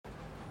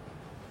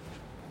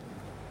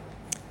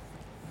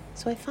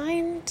So I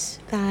find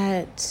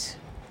that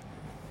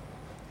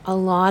a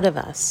lot of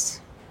us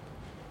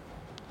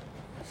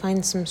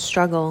find some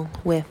struggle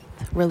with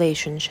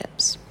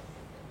relationships,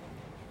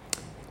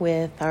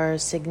 with our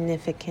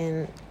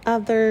significant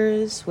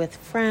others, with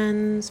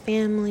friends,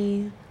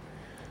 family.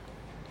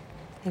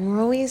 And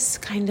we're always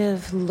kind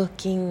of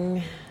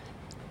looking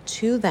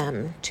to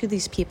them, to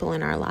these people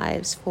in our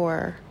lives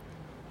for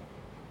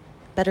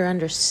better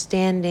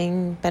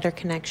understanding, better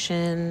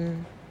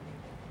connection,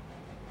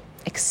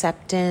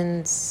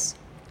 acceptance,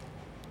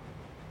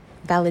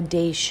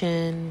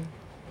 validation.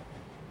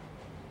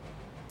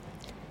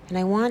 And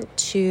I want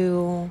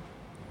to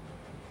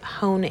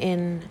hone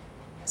in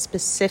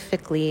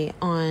specifically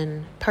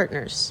on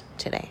partners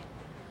today.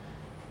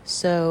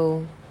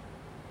 So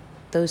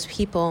those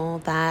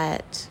people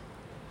that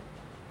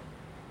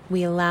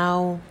we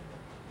allow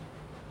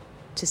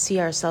to see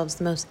ourselves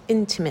the most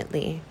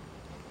intimately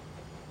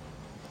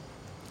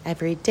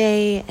every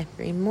day,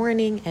 every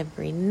morning,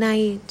 every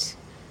night.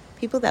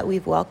 People that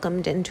we've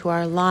welcomed into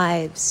our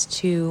lives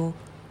to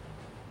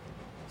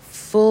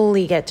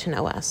fully get to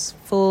know us,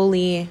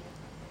 fully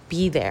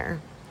be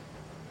there.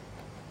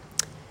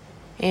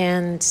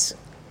 And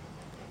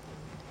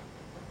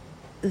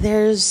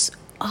there's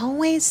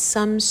always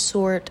some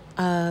sort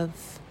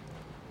of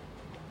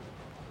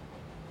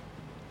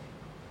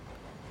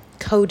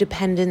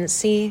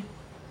codependency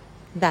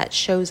that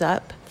shows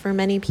up for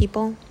many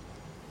people,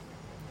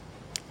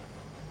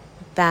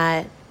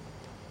 that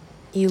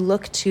you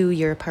look to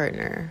your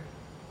partner,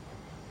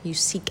 you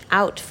seek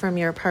out from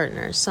your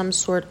partner some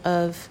sort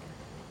of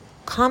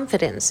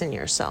confidence in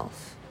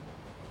yourself,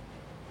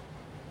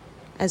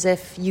 as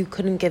if you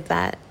couldn't give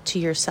that to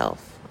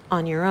yourself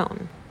on your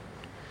own.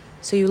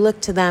 So you look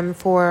to them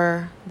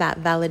for that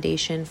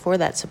validation, for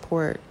that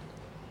support.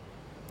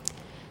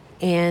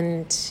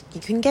 And you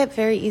can get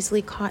very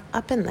easily caught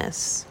up in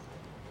this,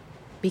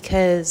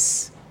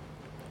 because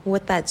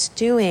what that's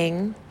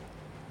doing,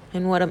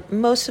 and what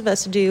most of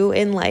us do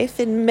in life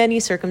in many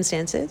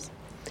circumstances,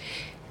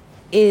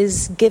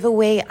 is give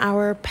away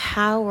our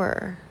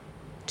power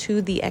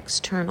to the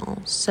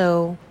external.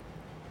 So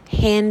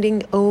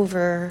handing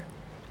over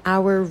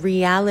our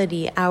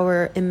reality,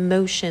 our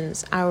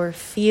emotions, our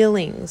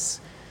feelings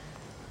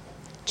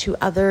to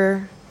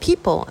other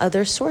people,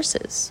 other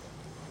sources.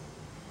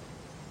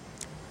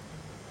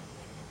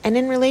 And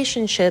in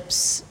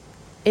relationships,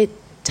 it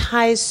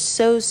ties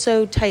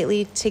so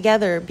tightly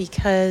together,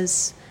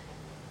 because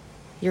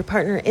your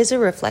partner is a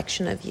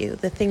reflection of you.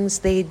 The things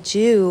they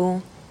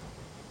do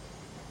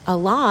a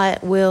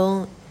lot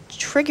will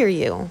trigger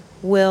you,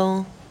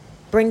 will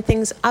bring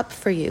things up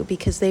for you,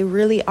 because they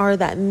really are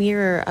that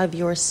mirror of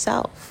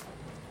yourself.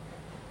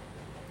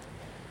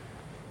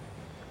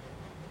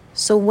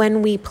 So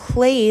when we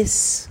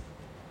place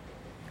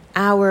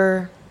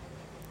our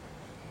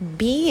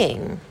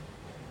being,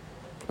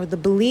 or the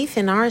belief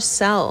in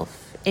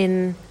ourself,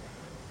 in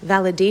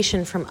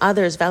validation from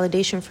others,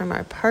 validation from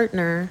our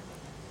partner,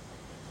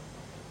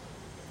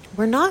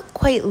 we're not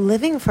quite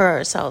living for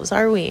ourselves,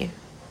 are we?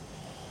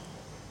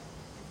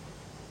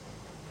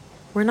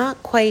 We're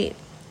not quite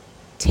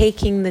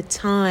taking the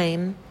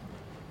time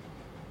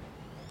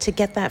to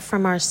get that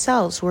from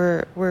ourselves.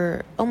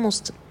 We're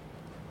almost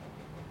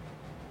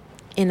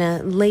in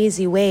a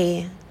lazy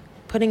way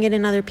putting it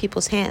in other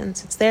people's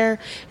hands. It's their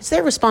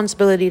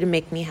responsibility to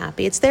make me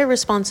happy. It's their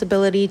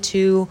responsibility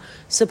to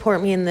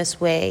support me in this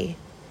way,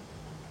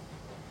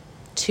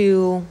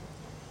 to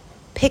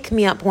pick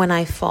me up when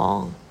I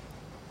fall.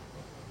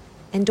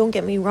 And don't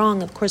get me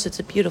wrong, of course it's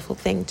a beautiful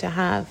thing to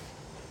have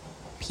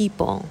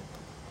people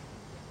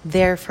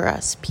there for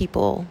us,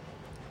 people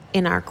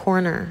in our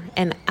corner,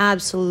 and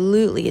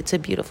absolutely it's a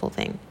beautiful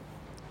thing.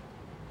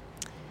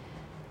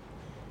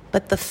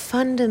 But the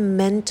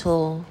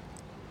fundamental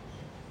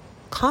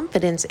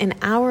confidence in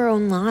our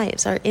own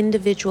lives, our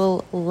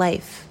individual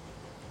life,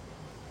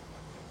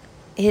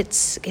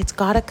 it's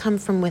got to come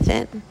from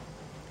within.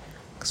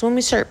 Because when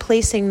we start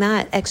placing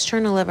that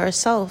external of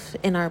ourselves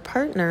in our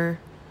partner,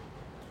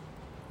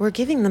 we're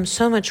giving them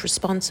so much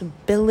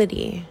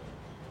responsibility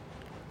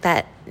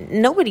that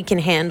nobody can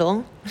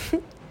handle.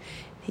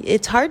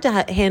 It's hard to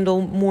handle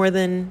more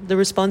than the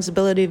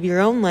responsibility of your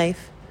own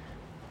life,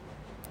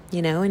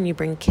 and you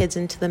bring kids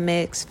into the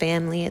mix,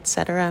 family,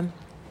 etc.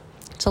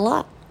 It's a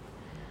lot.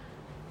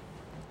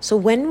 So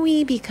when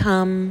we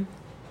become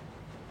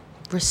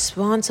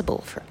responsible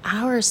for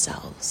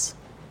ourselves,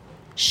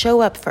 show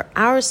up for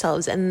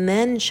ourselves, and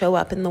then show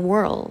up in the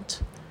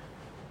world,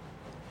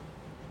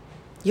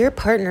 your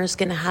partner's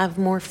going to have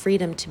more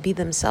freedom to be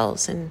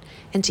themselves and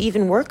to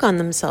even work on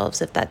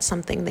themselves if that's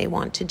something they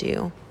want to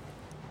do,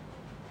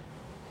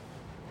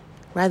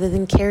 rather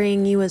than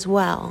carrying you as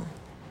well.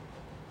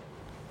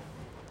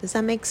 Does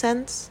that make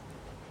sense?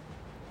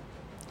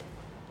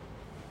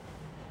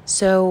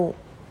 So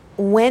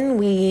when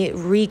we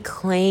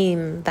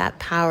reclaim that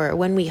power,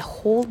 when we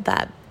hold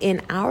that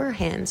in our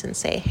hands and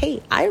say,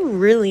 hey, I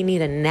really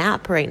need a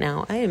nap right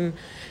now. I am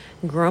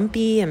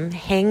grumpy, I'm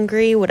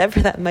hangry, whatever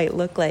that might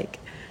look like.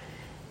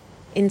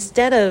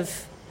 Instead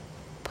of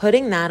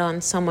putting that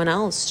on someone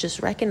else.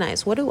 Just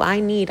recognize, what do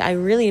I need? I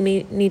really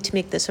need to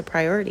make this a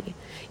priority.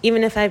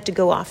 Even if I have to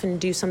go off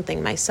and do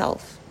something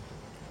myself.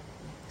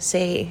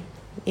 Say,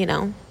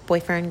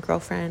 boyfriend,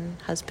 girlfriend,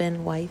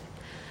 husband, wife.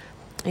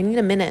 I need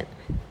a minute.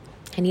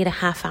 I need a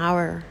half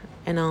hour,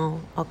 and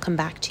I'll come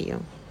back to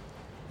you.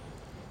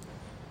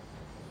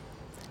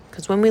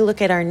 Because when we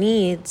look at our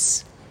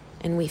needs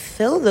and we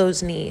fill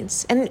those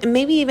needs, and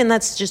maybe even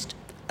that's just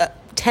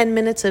 10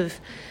 minutes of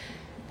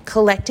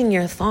collecting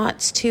your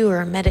thoughts too, or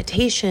a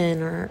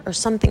meditation or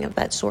something of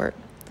that sort.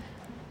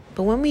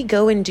 But when we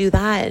go and do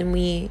that and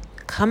we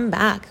come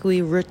back,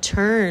 we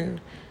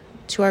return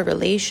to our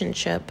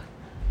relationship,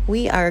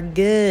 we are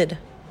good.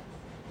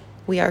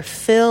 We are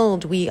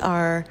filled. We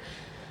are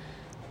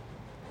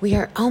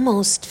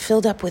almost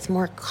filled up with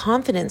more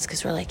confidence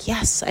because we're like,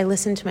 yes, I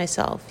listened to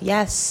myself.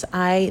 Yes,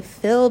 I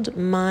filled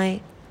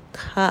my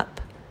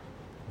cup.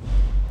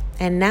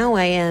 And now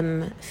I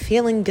am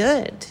feeling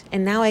good.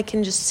 And now I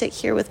can just sit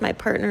here with my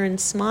partner and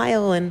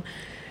smile and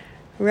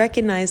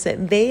recognize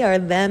that they are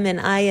them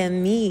and I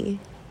am me.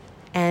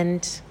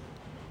 And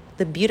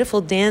the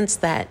beautiful dance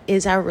that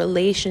is our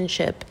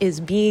relationship is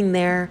being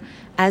there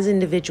as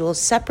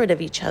individuals, separate of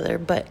each other,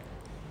 but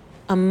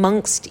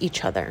amongst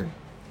each other.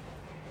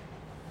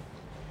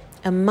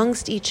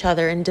 Amongst each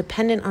other and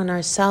dependent on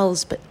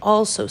ourselves, but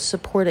also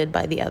supported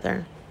by the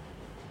other.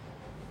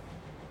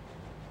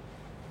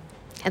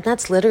 And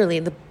that's literally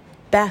the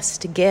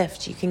best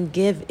gift you can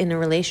give in a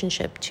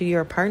relationship to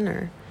your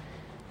partner.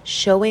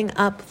 Showing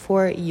up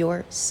for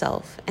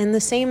yourself. And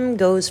the same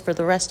goes for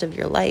the rest of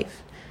your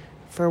life.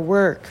 For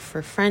work,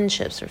 for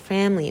friendships, or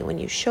family. When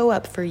you show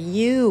up for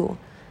you,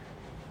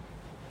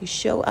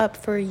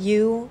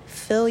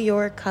 fill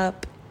your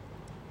cup.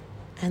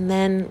 And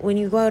then when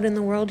you go out in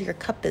the world, your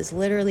cup is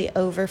literally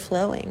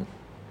overflowing.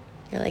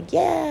 You're like,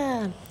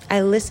 yeah,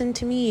 I listened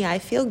to me. I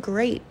feel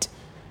great.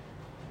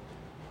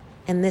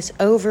 And this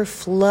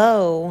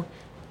overflow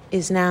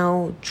is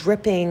now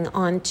dripping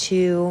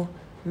onto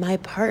my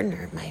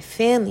partner, my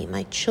family,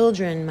 my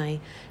children, my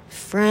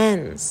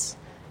friends.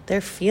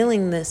 They're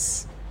feeling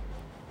this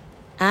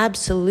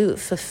absolute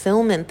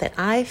fulfillment that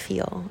I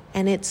feel.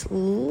 And it's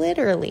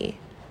literally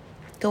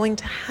going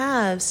to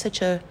have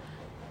such an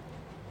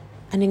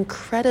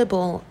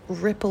incredible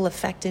ripple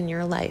effect in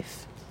your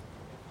life.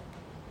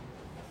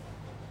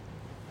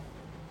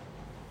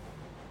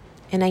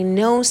 And I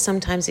know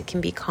sometimes it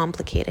can be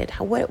complicated.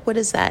 What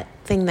is that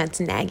thing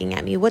that's nagging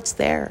at me? What's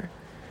there?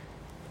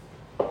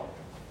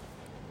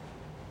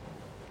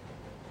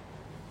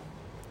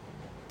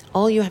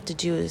 All you have to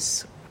do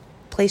is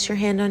place your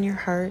hand on your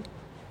heart.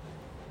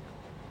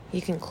 You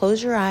can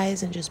close your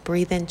eyes and just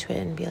breathe into it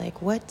and be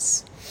like,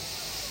 what's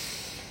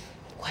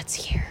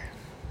here?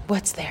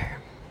 What's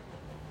there?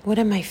 What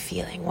am I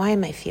feeling? Why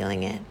am I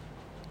feeling it?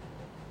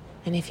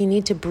 And if you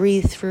need to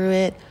breathe through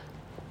it,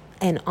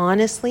 and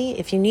honestly,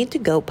 if you need to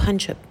go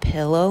punch a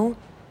pillow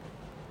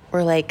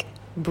or like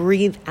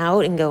breathe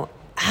out and go,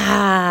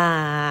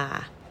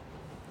 ah,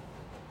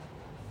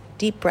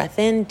 deep breath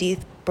in, deep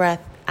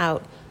breath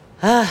out,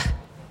 ah.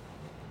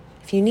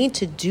 If you need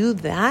to do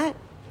that,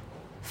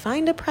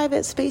 find a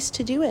private space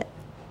to do it.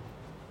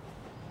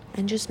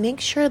 And just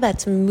make sure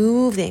that's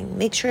moving.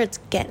 Make sure it's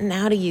getting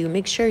out of you.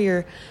 Make sure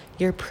you're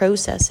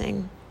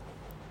processing.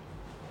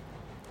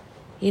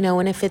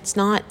 And if it's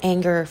not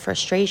anger or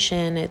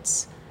frustration,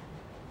 it's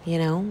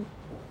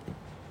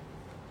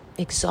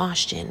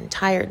exhaustion,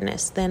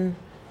 tiredness, then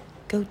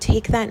go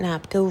take that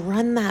nap, go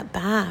run that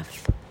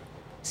bath.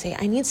 Say,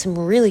 I need some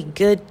really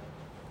good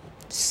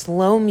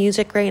slow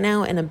music right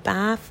now and a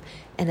bath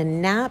and a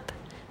nap.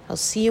 I'll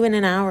see you in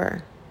an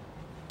hour.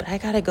 But I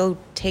gotta go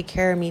take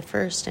care of me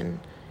first. And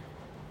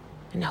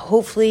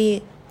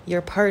hopefully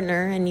your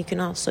partner, and you can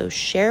also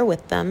share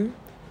with them,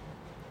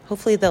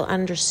 hopefully they'll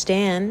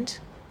understand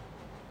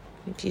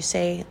if you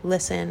say,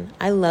 listen,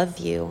 I love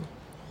you.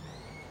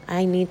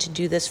 I need to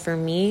do this for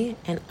me,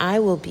 and I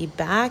will be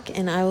back,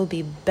 and I will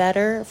be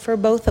better for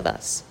both of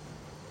us.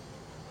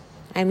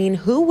 I mean,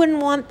 who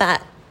wouldn't want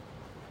that?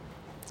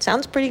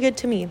 Sounds pretty good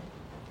to me.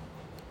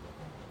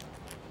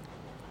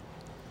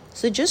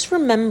 So just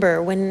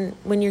remember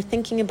when you're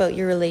thinking about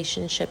your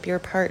relationship, your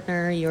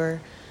partner, your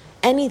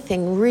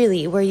anything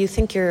really, where you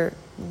think you're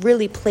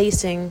really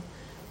placing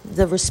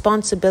the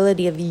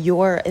responsibility of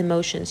your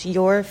emotions,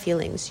 your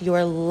feelings,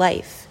 your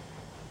life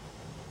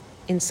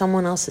in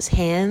someone else's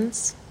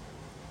hands,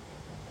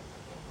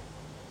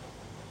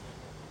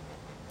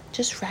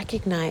 just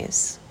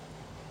recognize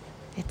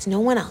it's no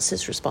one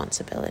else's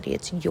responsibility.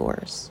 It's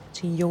yours.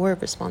 It's your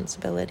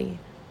responsibility.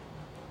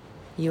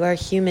 You are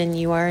human.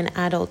 You are an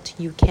adult.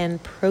 You can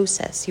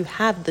process. You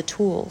have the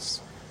tools.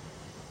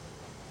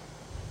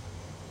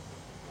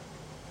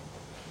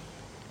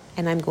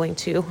 And I'm going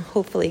to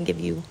hopefully give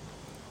you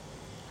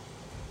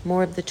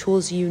more of the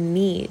tools you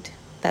need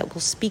that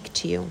will speak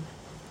to you.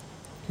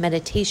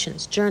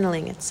 Meditations,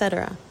 journaling,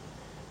 etc.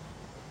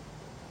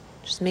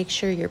 Just make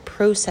sure you're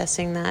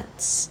processing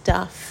that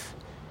stuff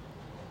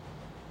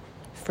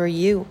for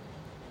you.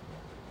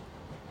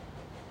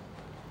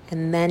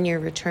 And then you're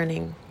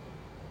returning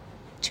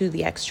to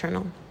the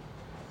external,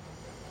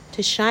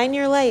 to shine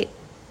your light,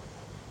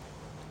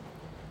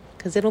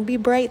 because it'll be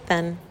bright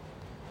then.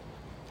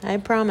 I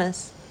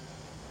promise.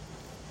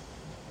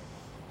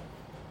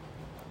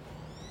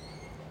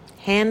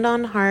 Hand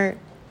on heart.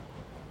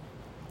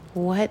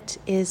 What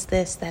is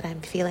this that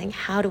I'm feeling?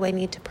 How do I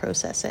need to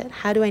process it?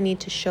 How do I need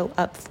to show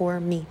up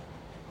for me?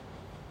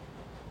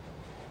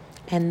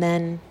 And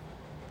then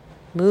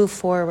move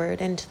forward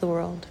into the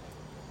world.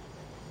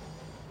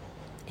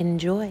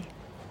 Enjoy.